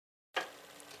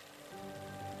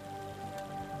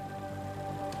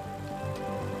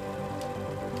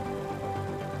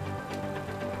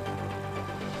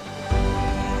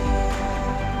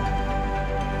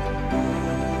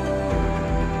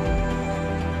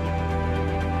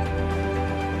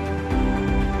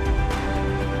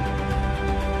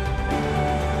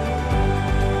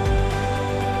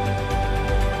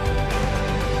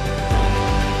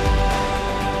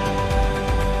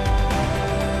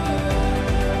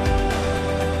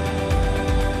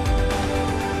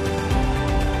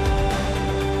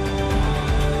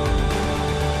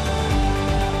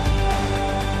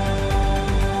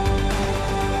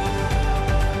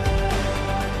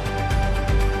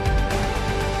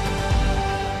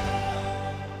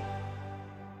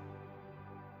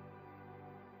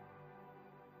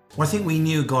Well, I think we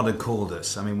knew God had called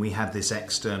us. I mean, we had this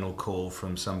external call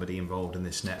from somebody involved in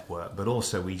this network, but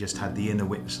also we just had the inner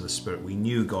witness of the Spirit. We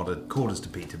knew God had called us to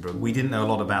Peterborough. We didn't know a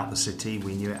lot about the city.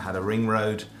 We knew it had a ring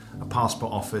road, a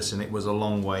passport office, and it was a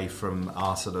long way from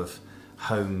our sort of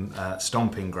home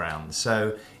stomping ground.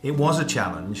 So it was a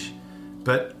challenge,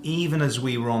 but even as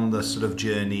we were on the sort of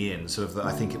journey in,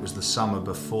 I think it was the summer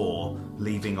before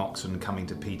leaving Oxford and coming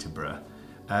to Peterborough,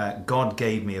 God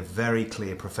gave me a very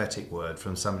clear prophetic word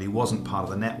from somebody who wasn't part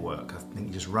of the network. I think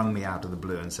he just wrung me out of the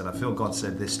blue and said, I feel God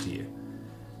said this to you.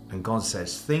 And God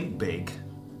says, think big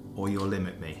or you'll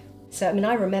limit me. So, I mean,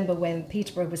 I remember when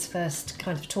Peterborough was first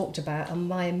kind of talked about, and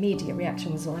my immediate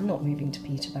reaction was, well, I'm not moving to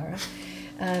Peterborough.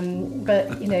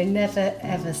 But, you know, never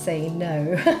ever say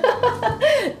no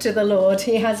to the Lord.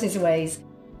 He has his ways.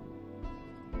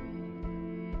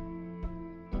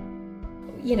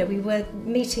 You know, we were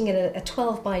meeting in a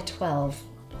 12 by 12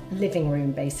 living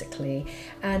room, basically.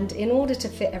 And in order to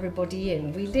fit everybody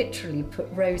in, we literally put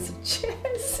rows of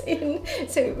chairs in.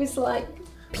 So it was like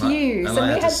pews. And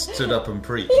I had to stood up and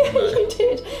preach. Yeah, you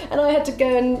did. And I had to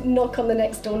go and knock on the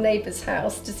next door neighbour's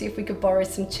house to see if we could borrow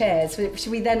some chairs, which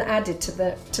we then added to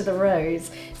the rows.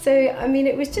 So, I mean,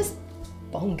 it was just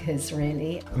bonkers,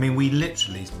 really. I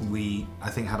mean, I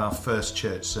think had our first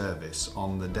church service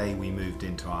on the day we moved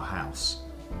into our house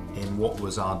in what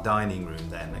was our dining room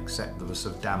then, except there was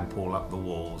sort of damp all up the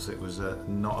walls. It was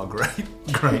not a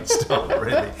great start,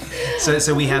 really.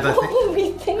 So we had. What were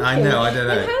we thinking? I know. I don't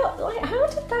know. How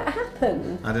did that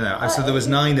happen? I don't know. So there was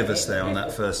 9 of us there on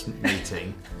that first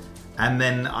meeting, and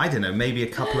then I don't know, maybe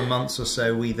a couple of months or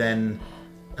so, we then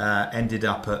ended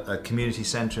up at a community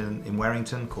centre in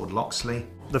Warrington called Loxley.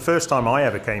 The first time I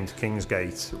ever came to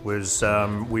Kingsgate was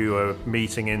we were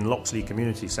meeting in Loxley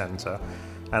Community Centre,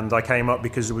 and I came up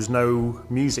because there was no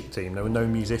music team, there were no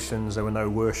musicians, there were no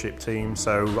worship team,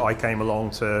 so I came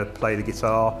along to play the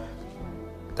guitar.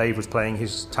 Dave was playing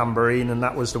his tambourine, and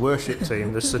that was the worship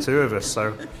team, just the two of us.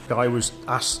 So I was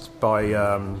asked by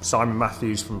Simon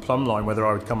Matthews from Plumline whether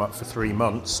I would come up for 3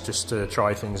 months just to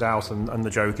try things out, and the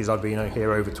joke is I've been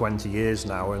here over 20 years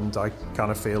now, and I kind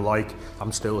of feel like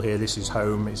I'm still here. This is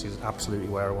home. This is absolutely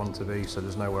where I want to be, so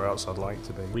there's nowhere else I'd like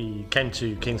to be. We came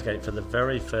to Kingsgate for the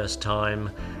very first time,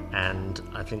 and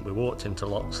I think we walked into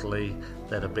Loxley.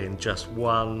 There'd have been just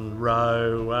one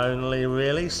row only,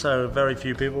 really, so very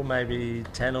few people, maybe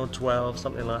 10 or 12,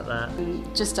 something like that.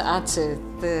 Just to add to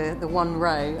the one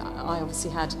row, I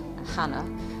obviously had Hannah,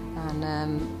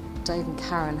 and Dave and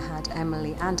Karen had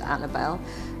Emily and Annabelle,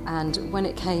 and when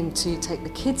it came to take the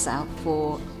kids out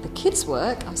for the kids'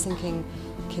 work, I was thinking,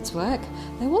 kids' work?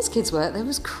 There was kids' work, there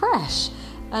was creche,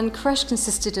 and creche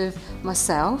consisted of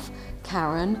myself,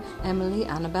 Karen, Emily,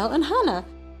 Annabelle and Hannah.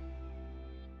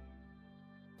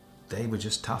 They were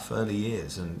just tough early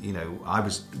years, and I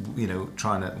was we were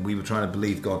trying to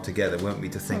believe God together, weren't we,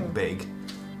 to think big.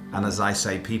 And as I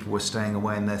say, people were staying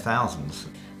away in their thousands.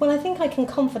 Well, I think I can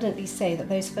confidently say that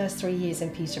those first 3 years in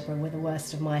Peterborough were the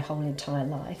worst of my whole entire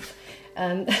life.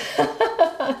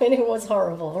 I mean, it was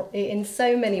horrible in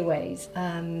so many ways.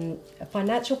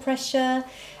 Financial pressure,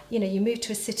 you move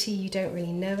to a city, you don't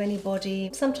really know anybody.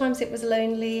 Sometimes it was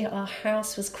lonely, our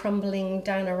house was crumbling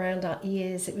down around our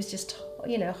ears. It was just,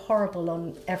 horrible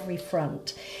on every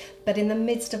front. But in the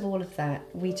midst of all of that,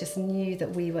 we just knew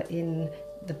that we were in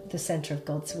the centre of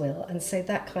God's will. And so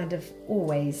that kind of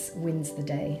always wins the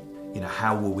day.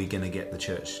 How were we going to get the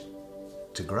church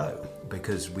to grow?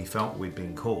 Because we felt we'd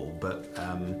been called, but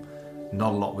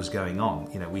not a lot was going on.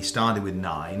 We started with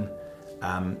 9,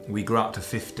 we grew up to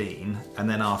 15, and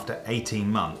then after 18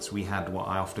 months, we had what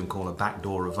I often call a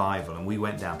backdoor revival, and we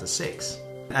went down to 6.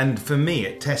 And for me,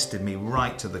 it tested me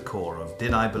right to the core of,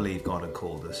 did I believe God had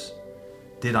called us?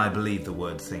 Did I believe the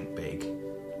word think big?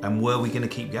 And were we going to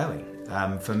keep going?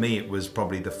 For me, it was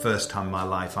probably the first time in my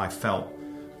life I felt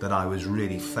that I was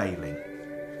really failing.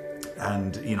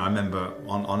 And, I remember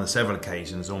on several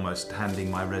occasions almost handing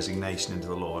my resignation into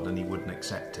the Lord, and he wouldn't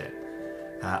accept it.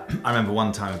 I remember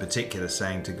one time in particular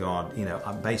saying to God,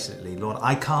 basically, Lord,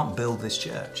 I can't build this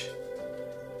church.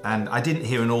 And I didn't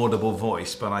hear an audible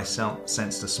voice, but I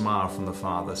sensed a smile from the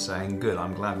Father saying, good,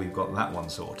 I'm glad we've got that one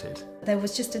sorted. There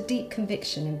was just a deep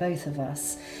conviction in both of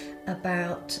us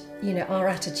about, our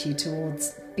attitude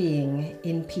towards being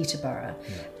in Peterborough.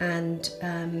 Yeah.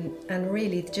 And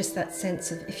really just that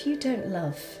sense of, if you don't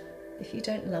love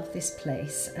this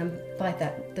place, and by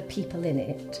that the people in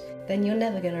it, then you're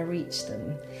never going to reach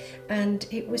them. And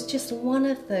it was just one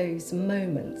of those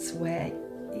moments where,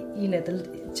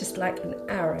 just like an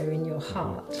arrow in your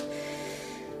heart.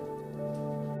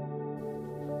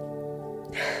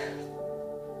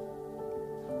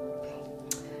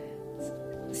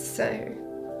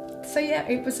 So yeah,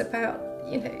 it was about,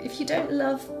 if you don't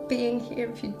love being here,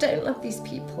 if you don't love these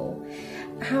people,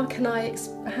 how can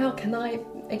I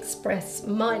express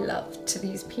my love to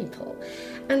these people?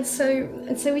 And so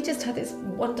we just had this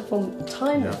wonderful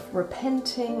time of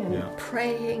repenting and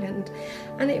praying,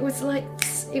 and it was like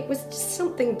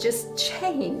something just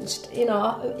changed in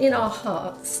our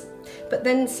hearts. But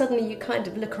then suddenly you kind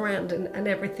of look around and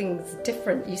everything's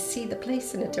different. You see the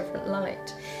place in a different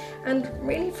light. And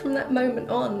really from that moment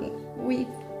on,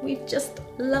 we've just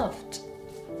loved.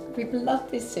 We've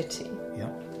loved this city. Yeah.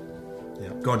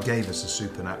 God gave us a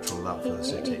supernatural love for the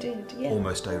city. He did, yeah.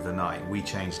 Almost overnight. We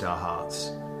changed our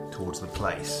hearts towards the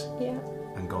place. Yeah.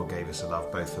 And God gave us a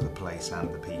love both for the place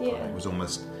and the people. Yeah. It was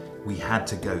almost, we had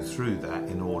to go through that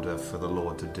in order for the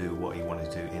Lord to do what he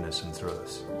wanted to do in us and through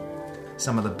us.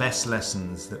 Some of the best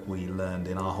lessons that we learned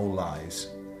in our whole lives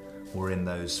were in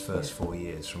those first 4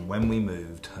 years, from when we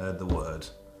moved, heard the word,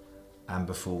 and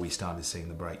before we started seeing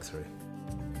the breakthrough.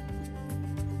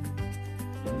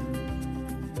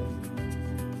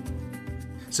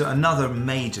 So another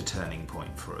major turning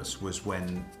point for us was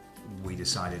when we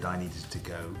decided I needed to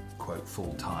go, quote,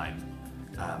 full-time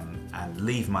and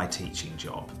leave my teaching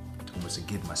job, almost to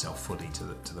give myself fully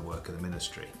to the work of the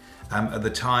ministry. At the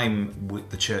time,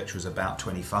 the church was about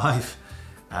 25,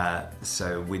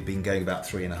 so we'd been going about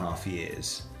 3.5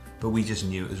 years, but we just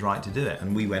knew it was right to do it.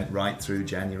 And we went right through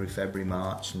January, February,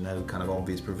 March, no kind of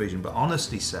obvious provision, but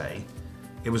honestly say,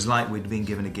 it was like we'd been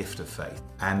given a gift of faith.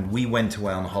 And we went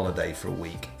away on holiday for a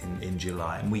week in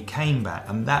July, and we came back,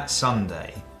 and that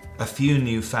Sunday, a few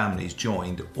new families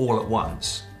joined all at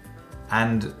once.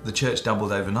 And the church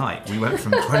doubled overnight. We went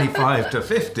from 25 to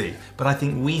 50. But I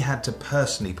think we had to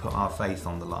personally put our faith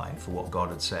on the line for what God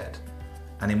had said.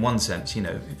 And in one sense,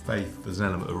 faith was an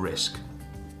element of risk.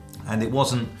 And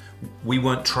we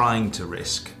weren't trying to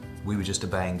risk. We were just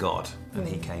obeying God. And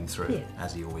he came through,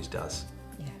 as he always does.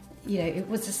 It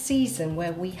was a season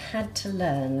where we had to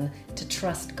learn to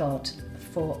trust God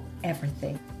for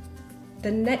everything. The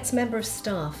next member of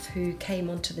staff who came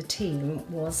onto the team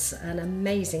was an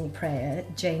amazing prayer,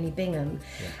 Janie Bingham.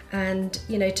 Yeah. And,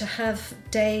 to have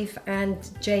Dave and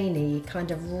Janie kind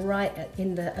of right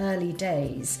in the early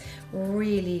days,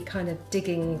 really kind of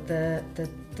digging the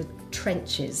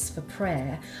trenches for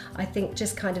prayer, I think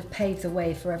just kind of paved the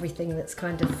way for everything that's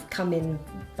kind of come in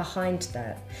behind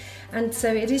that. And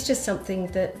so it is just something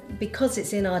that, because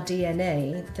it's in our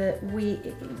DNA,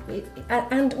 that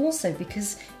and also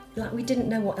because we didn't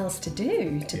know what else to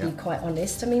do, to be quite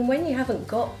honest. I mean, when you haven't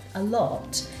got a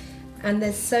lot and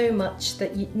there's so much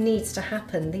that needs to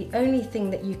happen, the only thing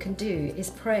that you can do is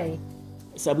pray.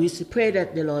 So we used to pray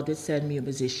that the Lord would send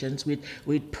musicians.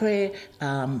 We'd pray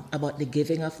about the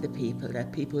giving of the people,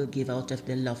 that people would give out of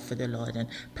their love for the Lord and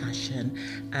passion.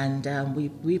 And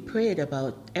we prayed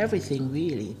about everything,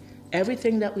 really.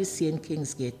 Everything that we see in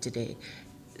Kingsgate today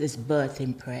is birthed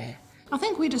in prayer. I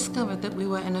think we discovered that we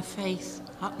were in a faith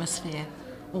atmosphere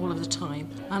all of the time.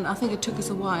 And I think it took us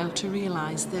a while to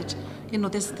realise that,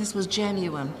 this was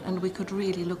genuine and we could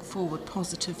really look forward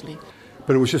positively.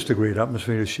 But it was just a great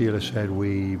atmosphere. As Sheila said,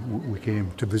 we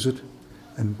came to visit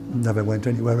and never went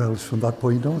anywhere else from that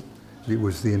point on. It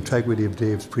was the integrity of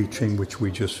Dave's preaching which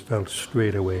we just felt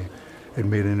straight away. It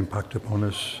made an impact upon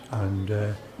us,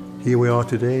 and here we are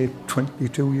today,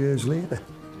 22 years later.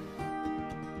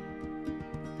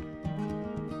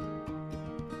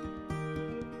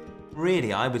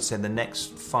 Really, I would say the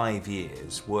next 5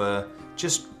 years were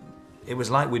just, it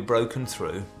was like we'd broken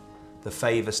through. The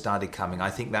favour started coming. I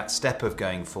think that step of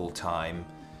going full-time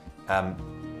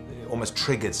almost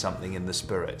triggered something in the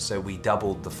spirit. So we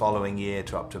doubled the following year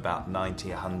to up to about 90,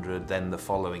 100. Then the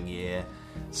following year,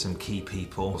 some key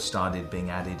people started being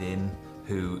added in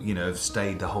who, have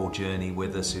stayed the whole journey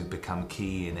with us, who've become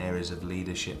key in areas of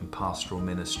leadership and pastoral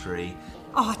ministry.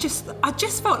 I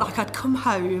just felt like I'd come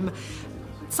home.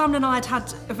 Simon and I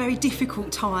had a very difficult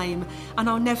time, and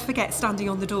I'll never forget standing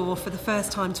on the door for the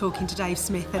first time talking to Dave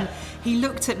Smith, and he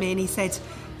looked at me and he said,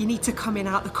 "You need to come in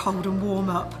out the cold and warm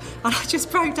up." And I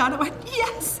just broke down. I went,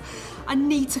 yes, I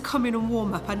need to come in and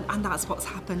warm up, and that's what's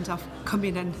happened. I've come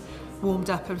in and warmed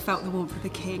up and felt the warmth of the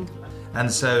King.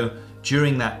 And so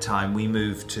during that time we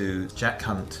moved to Jack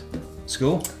Hunt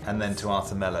School and then to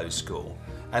Arthur Mellows School.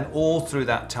 And all through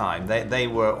that time, they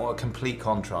were a complete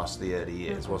contrast to the early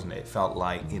years, wasn't it? It felt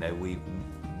like,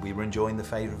 we were enjoying the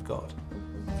favour of God.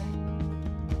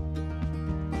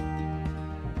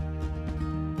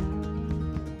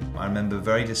 I remember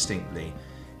very distinctly,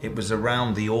 it was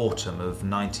around the autumn of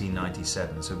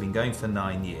 1997, so we've been going for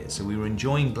 9 years, so we were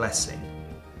enjoying blessing.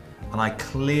 And I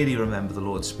clearly remember the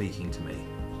Lord speaking to me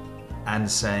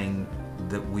and saying,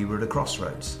 that we were at a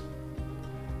crossroads.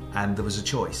 And there was a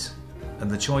choice. And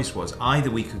the choice was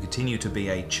either we could continue to be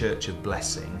a church of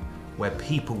blessing where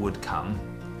people would come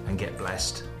and get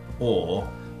blessed, or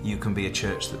you can be a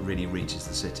church that really reaches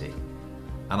the city.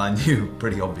 And I knew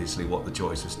pretty obviously what the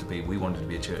choice was to be. We wanted to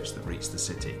be a church that reached the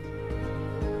city.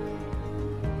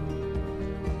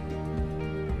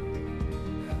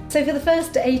 So for the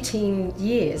first 18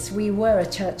 years, we were a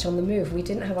church on the move. We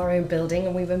didn't have our own building,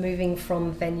 and we were moving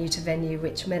from venue to venue,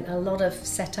 which meant a lot of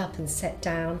set up and set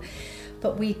down.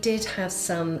 But we did have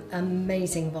some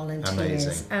amazing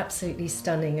volunteers, absolutely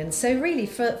stunning. And so really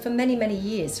for many, many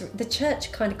years, the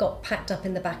church kind of got packed up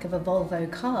in the back of a Volvo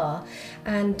car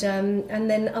and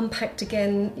then unpacked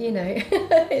again, you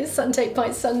know, Sunday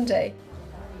by Sunday.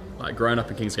 Like growing up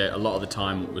in Kingsgate, a lot of the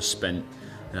time was spent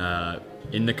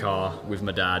in the car with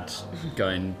my dad,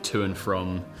 going to and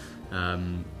from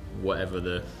whatever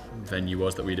the venue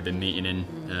was that we'd have been meeting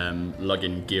in,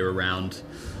 lugging gear around,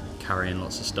 carrying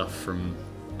lots of stuff from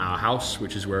our house,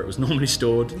 which is where it was normally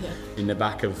stored, in the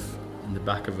back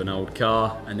of an old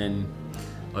car, and then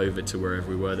over to wherever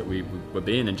we were that we were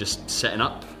being, and just setting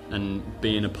up and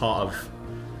being a part of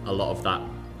a lot of that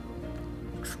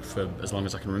for as long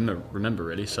as I can remember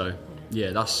really. So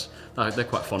yeah, they're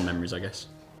quite fond memories, I guess.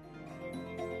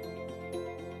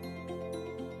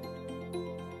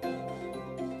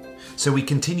 So we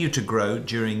continued to grow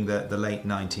during the late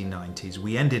 1990s.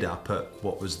 We ended up at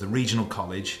what was the regional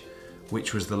college,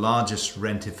 which was the largest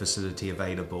rented facility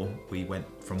available. We went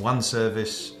from one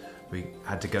service, we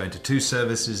had to go into 2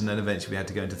 services, and then eventually we had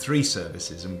to go into 3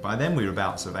 services. And by then we were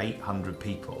about sort of 800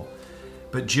 people.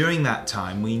 But during that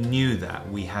time, we knew that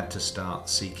we had to start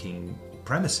seeking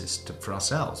premises for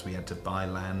ourselves. We had to buy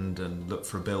land and look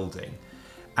for a building.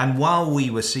 And while we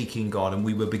were seeking God and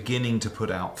we were beginning to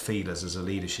put out feelers as a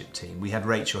leadership team, we had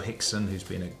Rachel Hickson, who's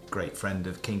been a great friend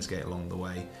of Kingsgate along the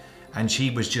way, and she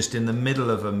was just in the middle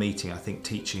of a meeting, I think,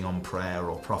 teaching on prayer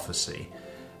or prophecy,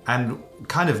 and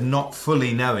kind of not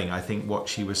fully knowing, I think, what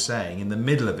she was saying. In the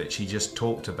middle of it, she just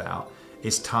talked about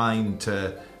it's time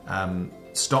to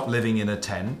stop living in a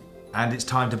tent and it's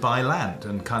time to buy land,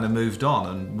 and kind of moved on.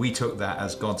 And we took that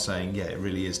as God saying, yeah, it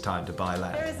really is time to buy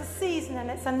land. There is a season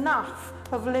and it's enough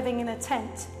of living in a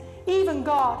tent. Even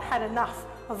God had enough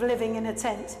of living in a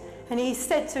tent. And he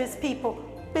said to his people,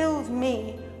 build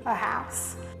me a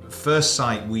house. First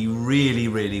site we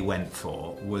really went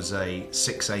for was a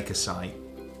 6-acre site.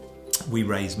 We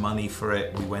raised money for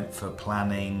it, we went for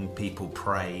planning, people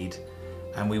prayed,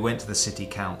 and we went to the city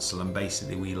council, and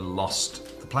basically we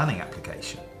lost the planning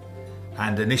application.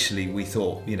 And initially we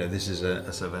thought, you know, this is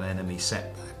a sort of an enemy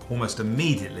setback. Almost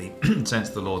immediately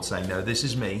sensed the Lord saying, no, this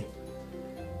is me.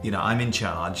 You know, I'm in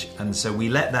charge. And so we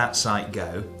let that site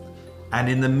go. And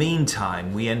in the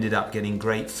meantime, we ended up getting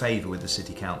great favour with the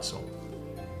city council.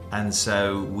 And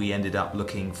so we ended up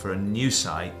looking for a new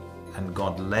site, and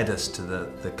God led us to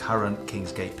the current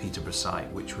Kingsgate Peterborough site,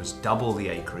 which was double the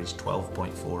acreage,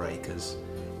 12.4 acres,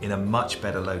 in a much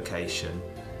better location.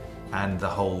 And the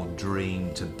whole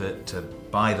dream to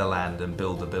buy the land and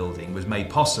build the building was made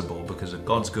possible because of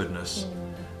God's goodness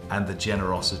and the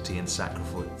generosity and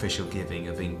sacrificial giving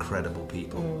of incredible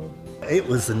people. It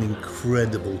was an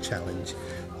incredible challenge.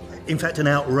 In fact, an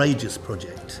outrageous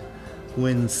project.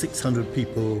 When 600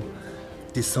 people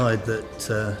decide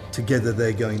that together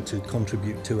they're going to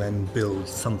contribute to and build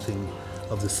something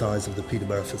of the size of the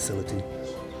Peterborough facility,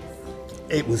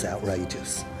 it was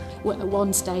outrageous. At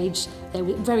one stage,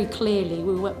 very clearly,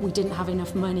 we didn't have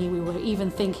enough money. We were even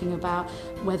thinking about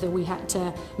whether we had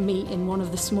to meet in one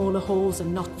of the smaller halls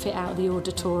and not fit out the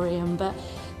auditorium. But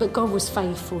God was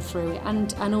faithful through it,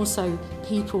 and also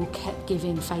people kept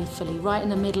giving faithfully. Right in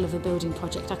the middle of a building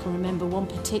project, I can remember one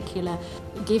particular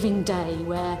giving day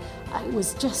where it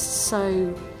was just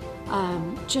so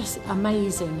just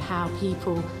amazing how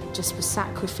people just were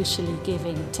sacrificially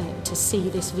giving to see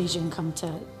this vision come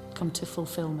to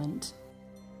fulfillment.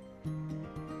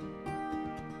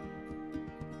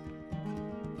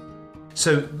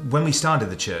 So when we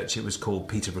started the church, it was called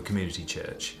Peterborough Community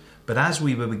Church. But as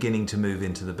we were beginning to move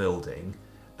into the building,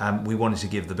 we wanted to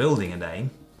give the building a name.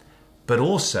 But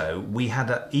also, we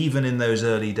had, even in those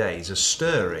early days, a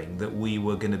stirring that we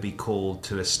were going to be called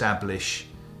to establish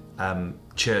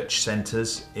church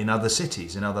centres in other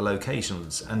cities, in other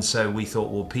locations. And so we thought,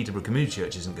 well, Peterborough Community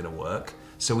Church isn't going to work.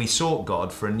 So we sought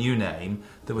God for a new name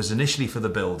that was initially for the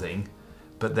building,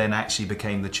 but then actually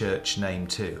became the church name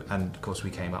too. And of course we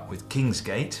came up with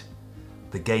Kingsgate,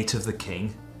 the Gate of the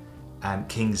King, and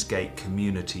Kingsgate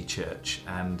Community Church.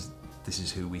 And this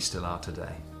is who we still are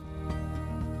today.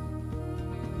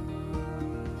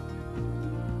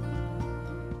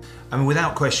 I mean,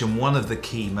 without question, one of the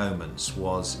key moments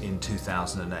was in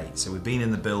 2008. So we've been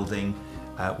in the building,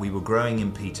 we were growing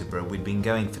in Peterborough, we'd been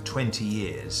going for 20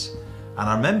 years. And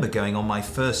I remember going on my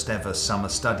first ever summer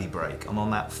study break, and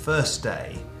on that first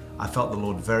day, I felt the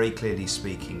Lord very clearly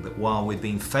speaking that while we'd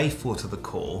been faithful to the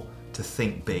call to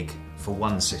think big for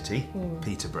one city,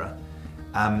 Peterborough,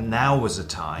 now was a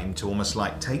time to almost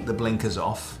like take the blinkers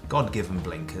off, God-given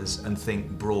blinkers, and think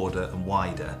broader and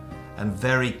wider. And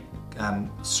very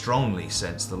strongly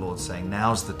sense the Lord saying,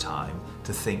 now's the time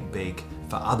to think big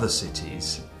for other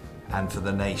cities and for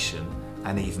the nation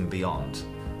and even beyond.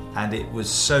 And it was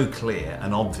so clear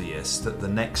and obvious that the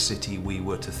next city we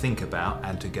were to think about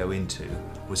and to go into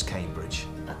was Cambridge.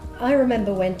 I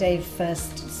remember when Dave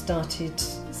first started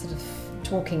sort of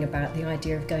talking about the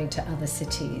idea of going to other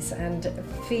cities and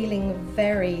feeling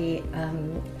very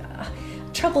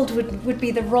troubled would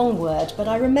be the wrong word, but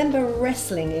I remember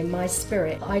wrestling in my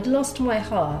spirit. I'd lost my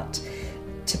heart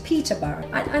to Peterborough,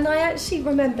 and I actually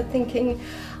remember thinking,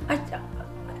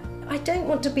 I don't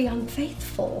want to be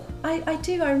unfaithful. I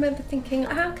do. I remember thinking,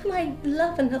 how can I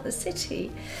love another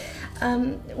city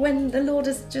when the Lord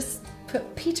has just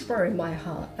put Peterborough in my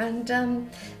heart? And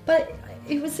but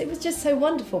it was just so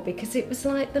wonderful, because it was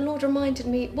like the Lord reminded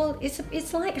me, well,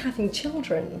 it's like having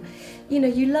children. You know,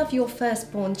 you love your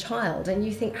firstborn child and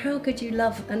you think, how could you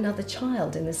love another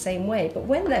child in the same way? But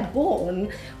when they're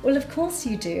born, well, of course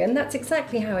you do. And that's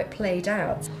exactly how it played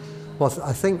out. Well,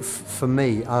 I think for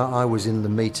me, I was in the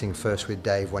meeting first with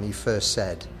Dave when he first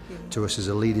said to us as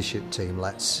a leadership team,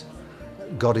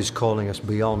 God is calling us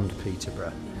beyond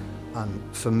Peterborough. And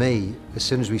for me, as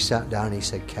soon as we sat down, he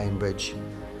said Cambridge,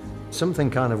 something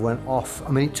kind of went off.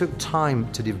 I mean, it took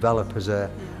time to develop as a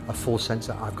full sense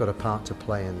that I've got a part to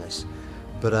play in this.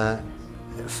 But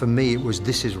for me, it was,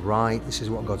 this is right, this is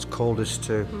what God's called us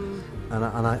to. And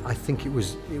I think it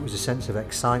was a sense of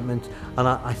excitement. And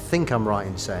I think I'm right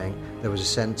in saying there was a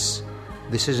sense,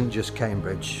 this isn't just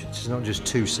Cambridge, this is not just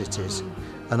two cities.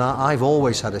 And I've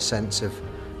always had a sense of,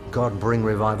 God, bring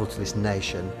revival to this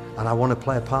nation, and I want to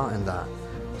play a part in that.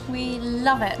 We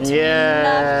love it. Yeah. We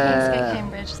love Kingsgate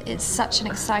Cambridge. It's such an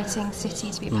exciting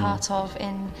city to be part of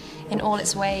in all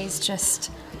its ways.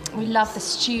 Just, we love the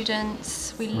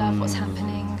students, we love what's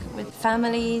happening with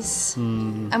families,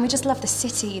 and we just love the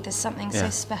city. There's something so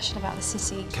special about the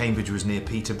city. Cambridge was near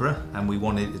Peterborough, and we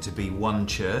wanted it to be one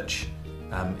church.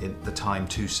 At the time,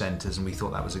 two centres, and we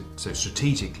thought that was so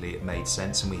strategically it made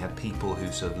sense, and we had people who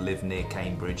sort of lived near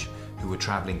Cambridge who were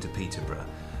travelling to Peterborough.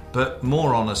 But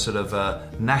more on a sort of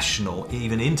a national,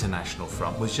 even international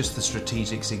front, was just the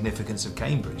strategic significance of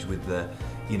Cambridge with the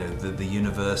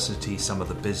university, some of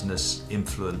the business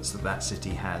influence that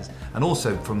city has. And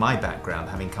also from my background,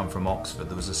 having come from Oxford,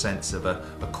 there was a sense of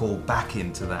a call back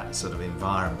into that sort of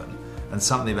environment, and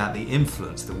something about the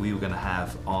influence that we were going to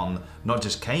have on not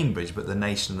just Cambridge, but the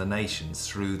nation and the nations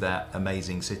through that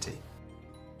amazing city.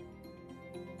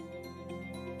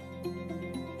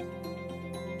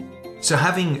 So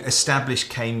having established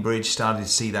Cambridge, started to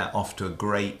see that off to a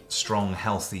great, strong,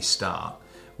 healthy start,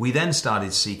 we then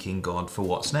started seeking God for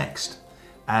what's next,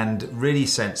 and really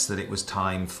sensed that it was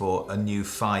time for a new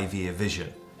 5-year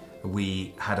vision.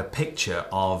 We had a picture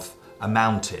of a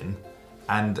mountain,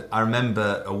 and I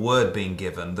remember a word being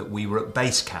given that we were at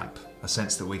base camp, a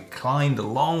sense that we climbed a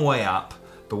long way up,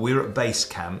 but we were at base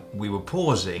camp, we were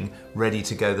pausing, ready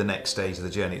to go the next stage of the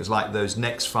journey. It was like those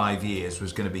next 5 years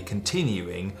was going to be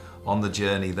continuing on the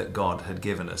journey that God had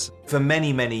given us. For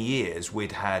many, many years,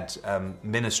 we'd had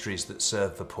ministries that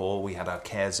served the poor. We had our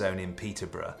care zone in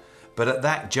Peterborough. But at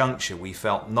that juncture, we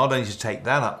felt not only to take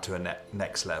that up to a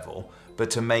next level, but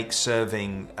to make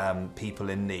serving people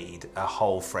in need a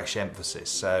whole fresh emphasis.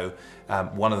 So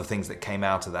one of the things that came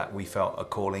out of that, we felt a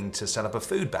calling to set up a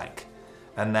food bank.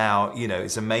 And now,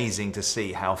 it's amazing to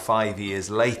see how 5 years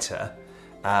later,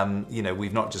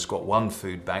 we've not just got one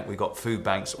food bank, we've got food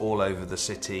banks all over the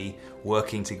city,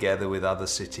 working together with other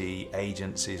city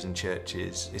agencies and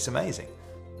churches. It's amazing.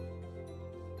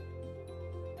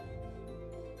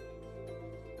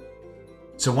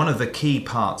 So one of the key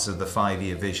parts of the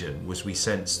 5-year vision was we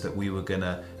sensed that we were going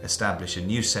to establish a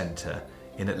new centre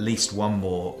in at least one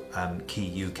more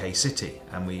key UK city,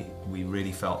 and we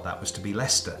really felt that was to be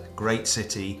Leicester. Great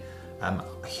city,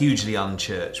 hugely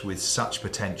unchurched with such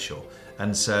potential.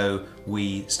 And so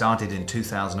we started in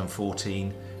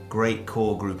 2014, great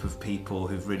core group of people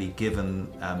who've really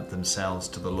given themselves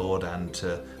to the Lord and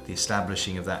to the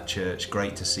establishing of that church.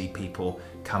 Great to see people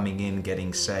coming in,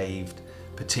 getting saved,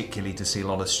 particularly to see a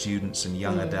lot of students and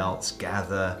young adults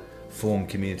gather form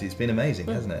community. It's been amazing,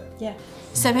 hasn't it? Yeah.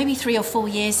 So maybe 3 or 4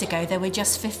 years ago, there were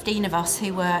just 15 of us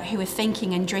who were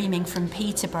thinking and dreaming from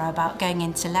Peterborough about going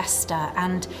into Leicester,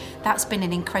 and that's been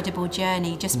an incredible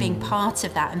journey. Just being part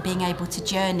of that and being able to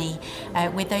journey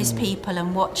with those people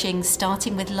and watching,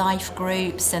 starting with life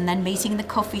groups and then meeting in the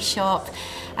coffee shop,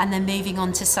 and then moving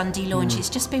on to Sunday launch. It's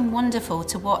just been wonderful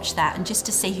to watch that and just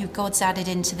to see who God's added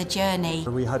into the journey.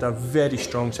 We had a very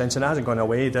strong sense, and it hasn't gone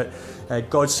away, that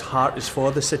God's heart is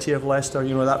for the city of Leicester.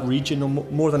 You know, that region,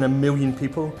 more than 1 million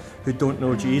people who don't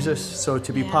know Jesus. So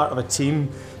to be part of a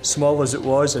team, small as it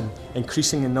was and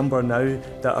increasing in number now,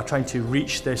 that are trying to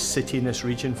reach this city and this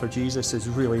region for Jesus is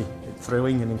really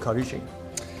thrilling and encouraging.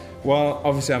 Well,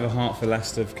 obviously I have a heart for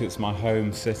Leicester because it's my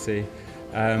home city.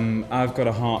 I've got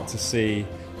a heart to see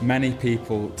many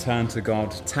people turn to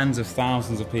God, tens of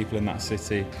thousands of people in that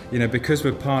city. You know, because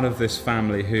we're part of this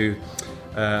family who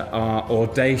are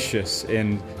audacious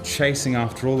in chasing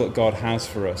after all that God has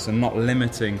for us and not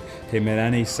limiting Him in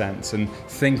any sense and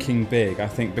thinking big. I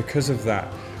think because of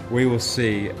that, we will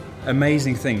see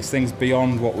amazing things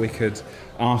beyond what we could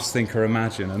ask, think or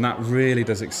imagine, and that really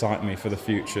does excite me for the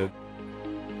future.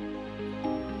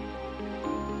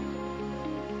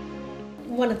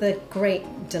 One of the great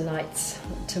delights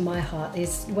to my heart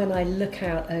is when I look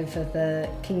out over the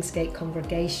Kingsgate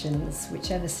congregations,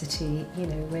 whichever city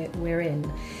we're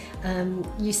in.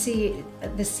 You see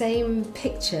the same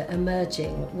picture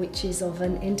emerging, which is of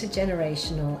an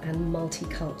intergenerational and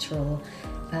multicultural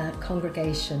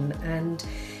congregation, and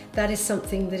that is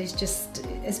something that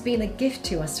has been a gift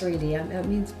to us, really. I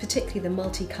mean, particularly the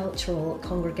multicultural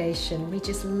congregation. We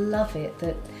just love it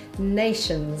that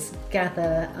nations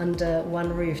gather under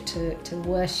one roof to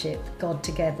worship God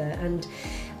together, and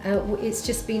it's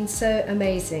just been so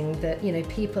amazing that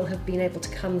people have been able to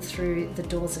come through the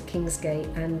doors of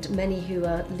Kingsgate, and many who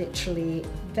are literally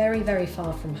very, very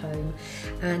far from home,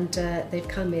 and they've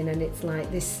come in and it's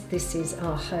like this is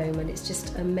our home, and it's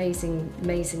just amazing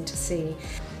to see.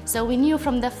 So we knew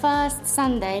from the first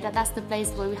Sunday that that's the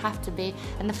place where we have to be.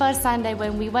 And the first Sunday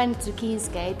when we went to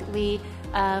Kingsgate, we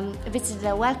visited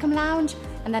the Welcome Lounge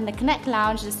and then the Connect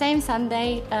Lounge the same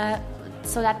Sunday,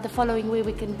 so that the following week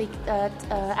we can be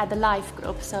at the life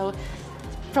group. So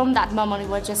from that moment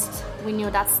we knew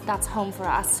that's home for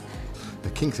us. The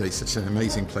Kingsgate is such an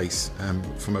amazing place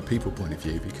from a people point of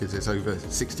view, because there's over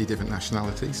 60 different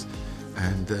nationalities,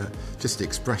 and just the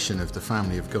expression of the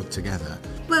family of God together.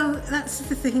 Well, that's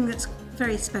the thing that's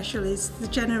very special, is the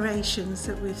generations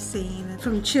that we've seen,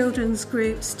 from children's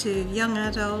groups to young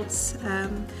adults,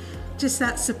 just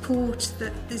that support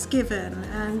that is given,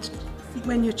 and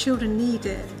when your children need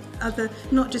it,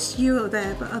 not just you are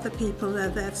there, but other people are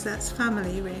there, so that's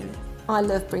family, really. I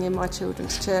love bringing my children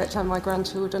to church and my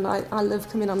grandchildren. I love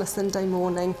coming on a Sunday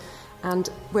morning and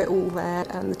we're all there,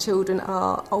 and the children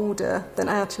are older than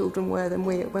our children were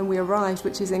when we arrived,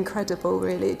 which is incredible,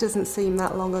 really. It doesn't seem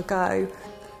that long ago.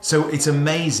 So it's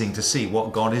amazing to see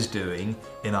what God is doing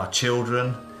in our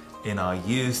children, in our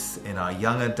youth, in our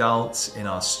young adults, in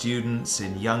our students,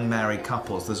 in young married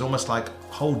couples. There's almost like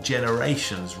whole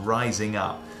generations rising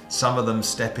up, some of them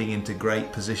stepping into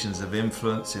great positions of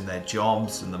influence in their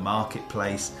jobs and the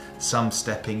marketplace, some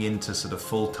stepping into sort of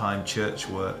full-time church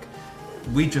work.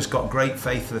 We've just got great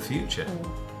faith for the future.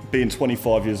 Being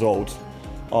 25 years old,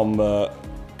 I'm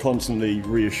constantly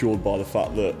reassured by the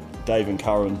fact that Dave and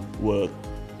Karen were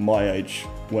my age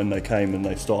when they came and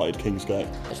they started Kingsgate.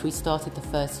 We started the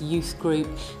first youth group,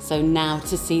 so now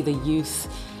to see the youth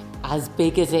as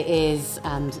big as it is,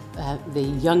 and the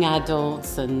young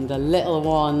adults and the little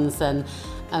ones, and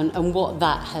what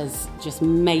that has just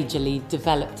majorly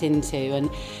developed into, and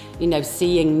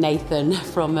seeing Nathan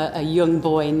from a young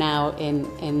boy now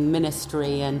in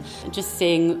ministry, and just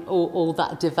seeing all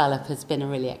that develop has been a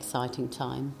really exciting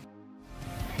time.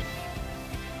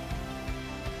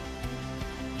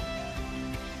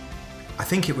 I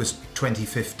think it was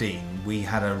 2015, we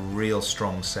had a real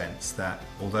strong sense that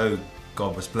although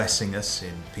God was blessing us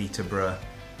in Peterborough,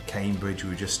 Cambridge, we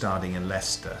were just starting in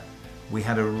Leicester, we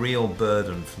had a real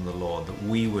burden from the Lord that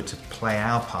we were to play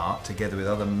our part together with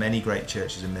other many great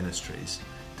churches and ministries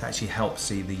to actually help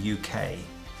see the UK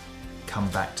come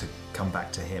back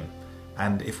to Him.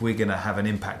 And if we're going to have an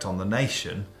impact on the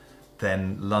nation,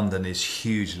 then London is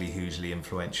hugely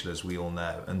influential, as we all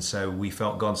know. And so we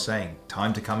felt God saying,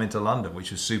 time to come into London,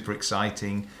 which was super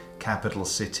exciting, capital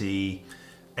city,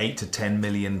 8 to 10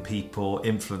 million people,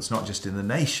 influence not just in the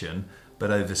nation, but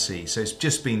overseas. So it's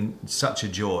just been such a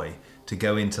joy to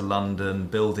go into London,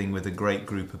 building with a great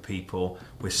group of people.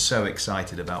 We're so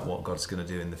excited about what God's going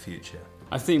to do in the future.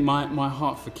 I think my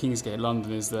heart for Kingsgate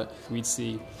London is that we'd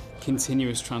see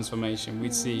continuous transformation.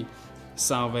 We'd see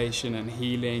salvation and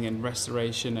healing and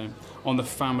restoration, and on the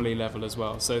family level as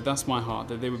well. So that's my heart,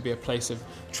 that there would be a place of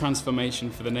transformation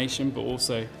for the nation, but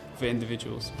also for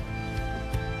individuals.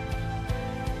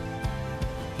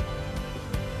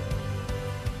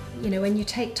 You know, when you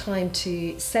take time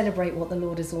to celebrate what the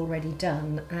Lord has already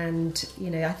done, and, you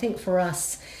know, I think for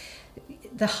us,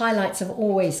 the highlights have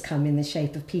always come in the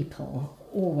shape of people,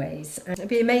 always. And it'd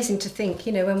be amazing to think,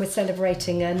 you know, when we're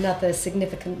celebrating another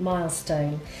significant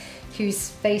milestone, whose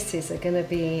faces are going to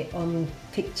be on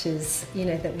pictures, you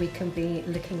know, that we can be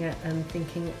looking at and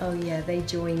thinking, oh yeah, they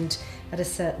joined at a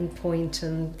certain point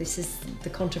and this is the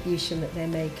contribution that they're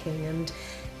making. And,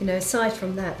 you know, aside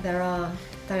from that, there are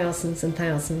thousands and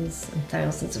thousands and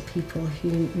thousands of people who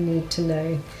need to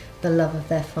know the love of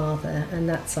their Father, and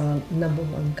that's our number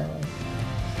one goal.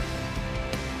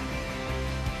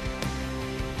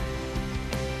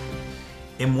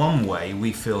 In one way,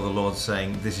 we feel the Lord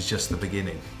saying, this is just the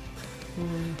beginning.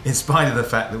 In spite of the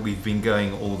fact that we've been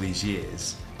going all these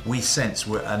years, we sense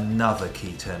we're another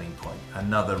key turning point,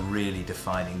 another really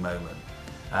defining moment,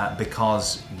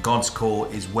 because God's call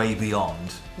is way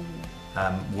beyond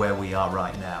where we are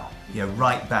right now. You know,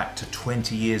 right back to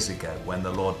 20 years ago when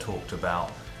the Lord talked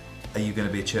about, are you going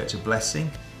to be a church of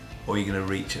blessing, or are you going to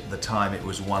reach, at the time it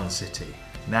was one city.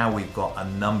 Now we've got a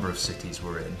number of cities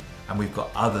we're in, and we've got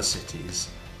other cities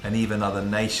and even other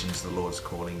nations the Lord's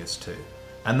calling us to.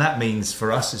 And that means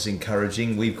for us it's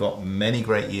encouraging. We've got many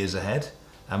great years ahead,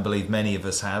 and believe many of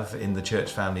us have in the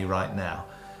church family right now.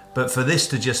 But for this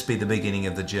to just be the beginning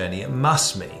of the journey, it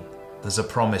must mean there's a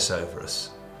promise over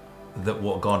us that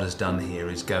what God has done here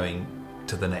is going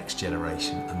to the next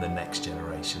generation and the next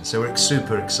generation. So we're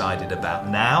super excited about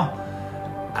now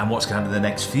and what's going to happen in the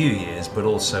next few years, but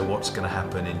also what's going to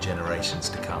happen in generations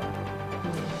to come.